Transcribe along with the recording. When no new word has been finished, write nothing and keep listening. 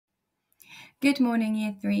Good morning,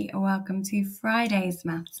 Year 3, and welcome to Friday's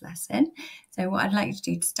maths lesson. So what I'd like you to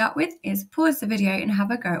do to start with is pause the video and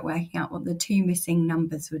have a go at working out what the two missing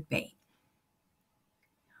numbers would be.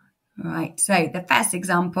 Right, so the first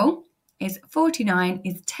example is 49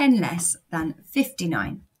 is 10 less than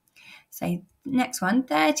 59. So next one,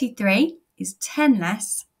 33 is 10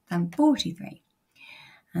 less than 43.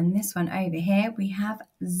 And this one over here, we have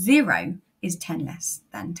 0 is 10 less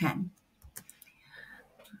than 10.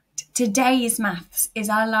 Today's maths is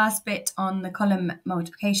our last bit on the column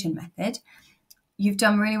multiplication method. You've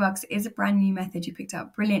done really well because it is a brand new method you picked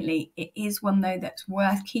up brilliantly. It is one though that's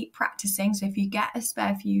worth keep practicing. So if you get a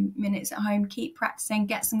spare few minutes at home, keep practicing,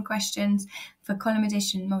 get some questions for column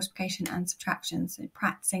addition, multiplication and subtraction. So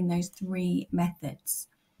practicing those three methods.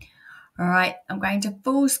 All right, I'm going to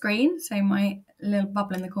full screen. So my little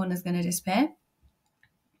bubble in the corner is going to disappear.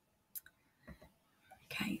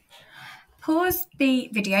 Okay. Pause the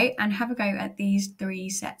video and have a go at these three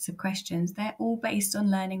sets of questions. They're all based on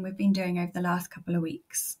learning we've been doing over the last couple of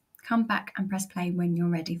weeks. Come back and press play when you're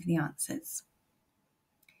ready for the answers.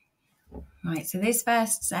 Right, so this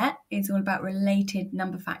first set is all about related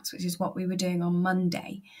number facts, which is what we were doing on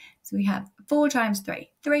Monday. So we have 4 times 3,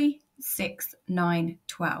 3, 6, 9,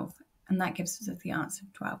 12. And that gives us the answer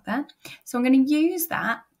of 12 there. So I'm going to use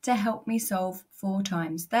that to help me solve 4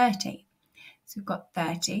 times 30. So we've got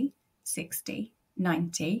 30, 60,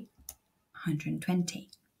 90, 120.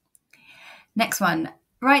 Next one,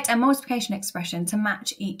 write a multiplication expression to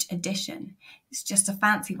match each addition. It's just a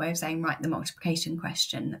fancy way of saying write the multiplication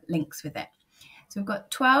question that links with it. So we've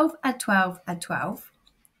got 12 add 12 add 12,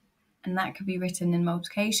 and that could be written in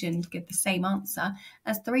multiplication to give the same answer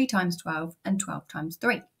as 3 times 12 and 12 times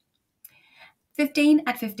 3. 15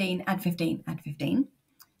 add 15 add 15 add 15.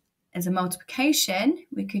 As a multiplication,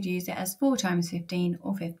 we could use it as 4 times 15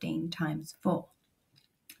 or 15 times 4.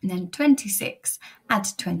 And then 26 add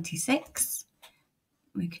 26.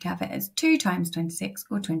 We could have it as 2 times 26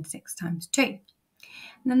 or 26 times 2. And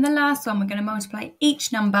then the last one, we're going to multiply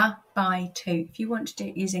each number by 2. If you want to do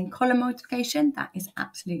it using column multiplication, that is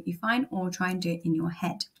absolutely fine, or try and do it in your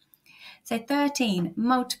head. So 13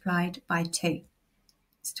 multiplied by 2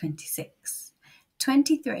 is 26.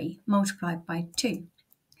 23 multiplied by 2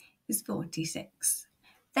 is 46.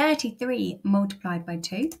 33 multiplied by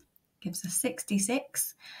 2 gives us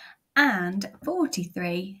 66, and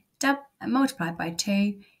 43 multiplied by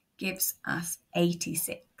 2 gives us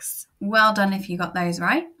 86. Well done if you got those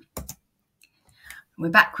right. We're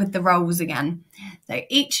back with the rows again. So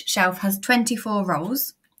each shelf has 24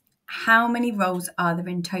 rows. How many rows are there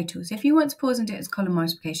in total? So if you want to pause and do it as column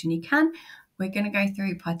multiplication, you can. We're going to go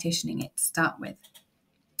through partitioning it to start with.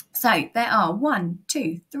 So there are 1,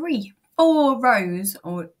 2, 3, 4 rows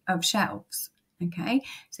of shelves. Okay,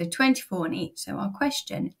 so 24 in each. So our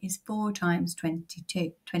question is 4 times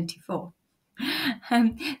 22, 24. So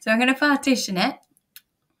I'm going to partition it.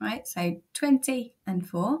 Right, so 20 and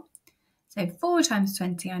 4. So 4 times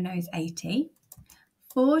 20 I know is 80.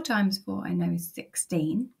 4 times 4 I know is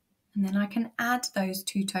 16. And then I can add those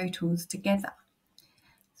two totals together.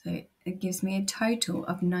 So it gives me a total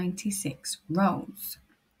of 96 rows.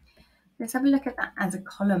 Let's have a look at that as a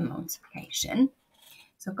column multiplication.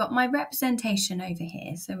 So I've got my representation over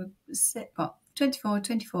here. So we've got 24,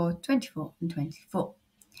 24, 24, and 24.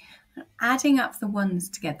 Adding up the ones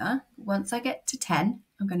together, once I get to 10,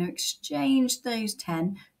 I'm going to exchange those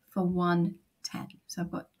 10 for 1 10. So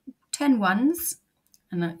I've got 10 ones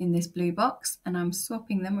in this blue box, and I'm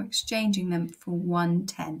swapping them or exchanging them for 1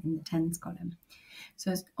 10 in the tens column.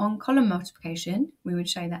 So on column multiplication, we would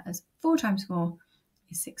show that as 4 times 4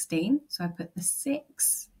 is 16. So I put the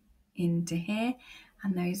 6 into here,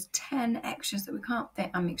 and those 10 extras that we can't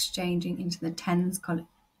fit, I'm exchanging into the tens column.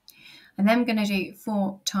 And then I'm going to do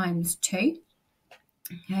 4 times 2,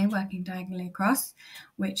 okay, working diagonally across,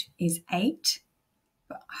 which is 8.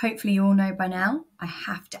 But hopefully you all know by now, I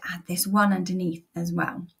have to add this 1 underneath as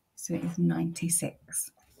well. So it is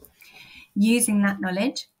 96. Using that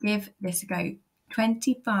knowledge, give this a go.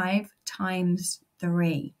 25 times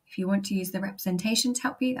 3. If you want to use the representation to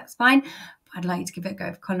help you, that's fine. But I'd like you to give it a go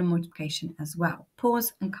of column multiplication as well.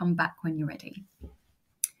 Pause and come back when you're ready.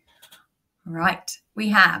 Right, we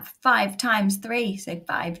have 5 times 3, so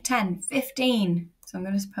 5, 10, 15. So I'm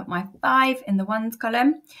going to put my 5 in the ones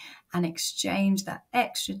column and exchange that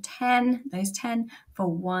extra 10, those 10, for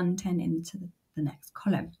 1 10 into the next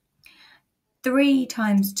column. 3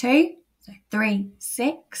 times 2, so 3,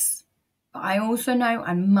 6. But I also know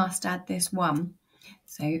I must add this 1.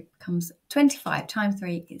 So it comes 25 times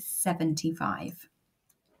 3 is 75.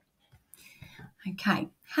 Okay,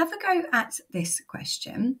 have a go at this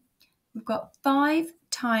question. We've got 5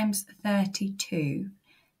 times 32,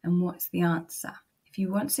 and what's the answer? If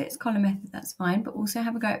you want sixth column method, that's fine, but also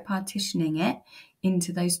have a go at partitioning it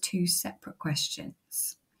into those two separate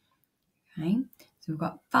questions. Okay, so we've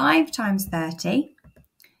got 5 times 30,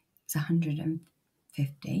 it's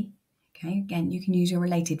 150. Okay, again, you can use your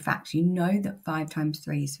related facts. You know that 5 times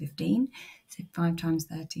 3 is 15, so 5 times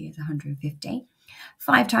 30 is 150.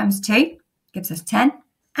 5 times 2 gives us 10.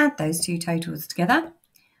 Add those two totals together,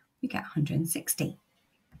 we get 160.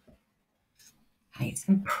 Okay,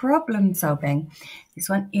 some problem solving. This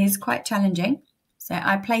one is quite challenging. So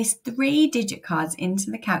I placed 3-digit cards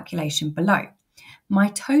into the calculation below. My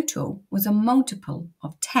total was a multiple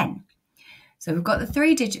of 10. So we've got the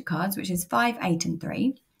 3-digit cards, which is 5, 8, and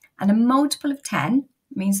 3. And a multiple of 10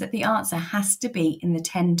 means that the answer has to be in the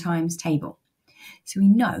 10 times table. So we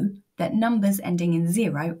know that numbers ending in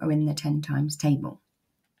 0 are in the 10 times table.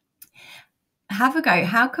 Have a go.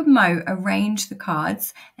 How could Mo arrange the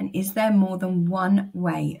cards, and is there more than one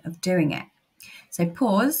way of doing it? So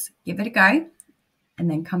pause, give it a go, and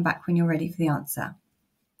then come back when you're ready for the answer.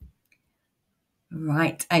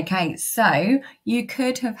 Right, okay, so you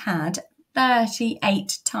could have had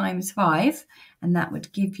 38 times 5, and that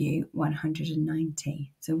would give you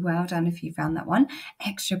 190. So well done if you found that one.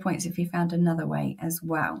 Extra points if you found another way as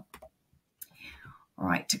well. All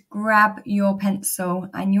right, grab your pencil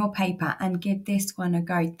and your paper and give this one a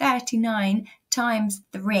go. 39 times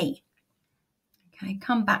 3. Okay,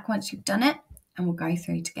 come back once you've done it and we'll go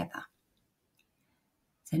through together.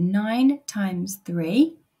 So 9 times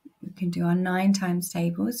 3. We can do our 9 times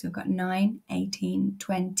table. So we've got 9, 18,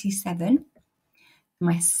 27.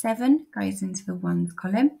 My 7 goes into the ones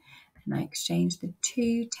column, and I exchange the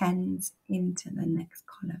 2 10s into the next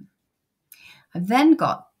column. I've then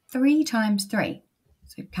got 3 times 3.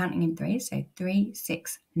 So counting in 3, so 3,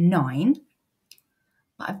 6, 9.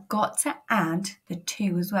 But I've got to add the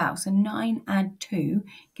 2 as well. So 9 add 2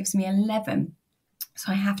 gives me 11.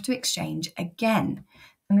 So I have to exchange again.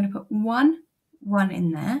 I'm going to put 1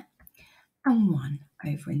 in there and 1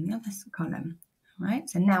 over in the other column. All right,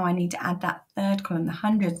 so now I need to add that third column, the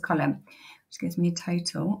hundreds column, which gives me a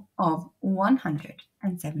total of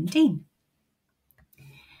 117.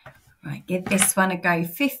 Right, give this one a go.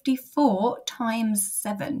 54 times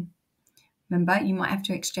 7. Remember, you might have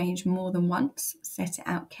to exchange more than once. Set it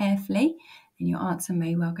out carefully, and your answer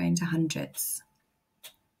may well go into hundreds.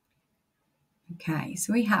 Okay,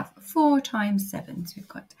 so we have 4 times 7. So we've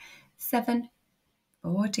got 7,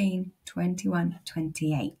 14, 21,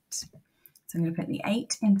 28. So I'm going to put the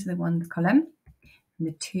 8 into the ones column and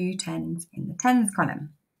the 2 10s in the tens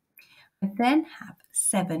column. I then have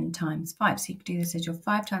 7 times 5. So you could do this as your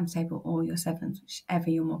 5 times table or your 7s,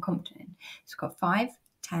 whichever you're more confident in. So we've got 5,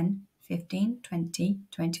 10, 15, 20,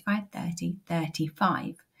 25, 30,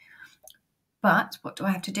 35. But what do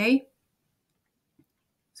I have to do?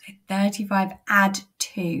 So 35 add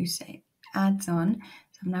 2. So it adds on.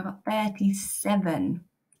 So I've now got 37.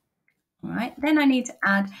 All right, then I need to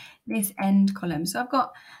add this end column. So I've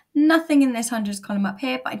got nothing in this hundreds column up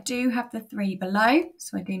here, but I do have the 3 below.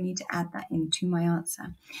 So I do need to add that into my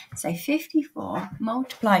answer. So 54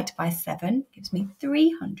 multiplied by 7 gives me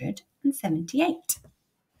 378.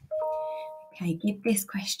 Okay, give this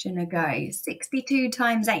question a go. 62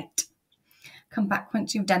 times 8. Come back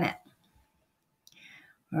once you've done it.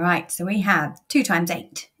 All right, so we have 2 times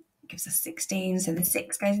 8. Gives us 16, so the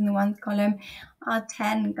 6 goes in the ones column, our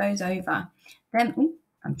 10 goes over. Then,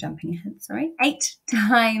 I'm jumping ahead, sorry. 8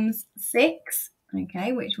 times 6,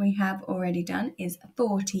 okay, which we have already done, is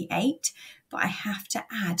 48, but I have to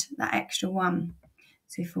add that extra 1,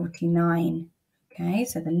 so 49. Okay,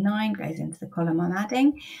 so the 9 goes into the column I'm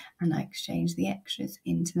adding, and I exchange the extras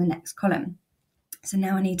into the next column. So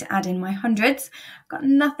now I need to add in my hundreds. I've got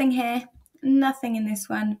nothing here, nothing in this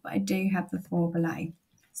one, but I do have the 4 below.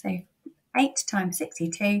 So 8 times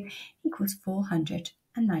 62 equals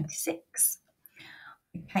 496.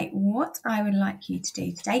 Okay, what I would like you to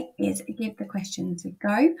do today is give the questions a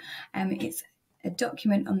go. It's a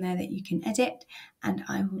document on there that you can edit, and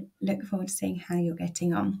I will look forward to seeing how you're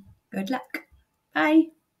getting on. Good luck.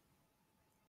 Bye.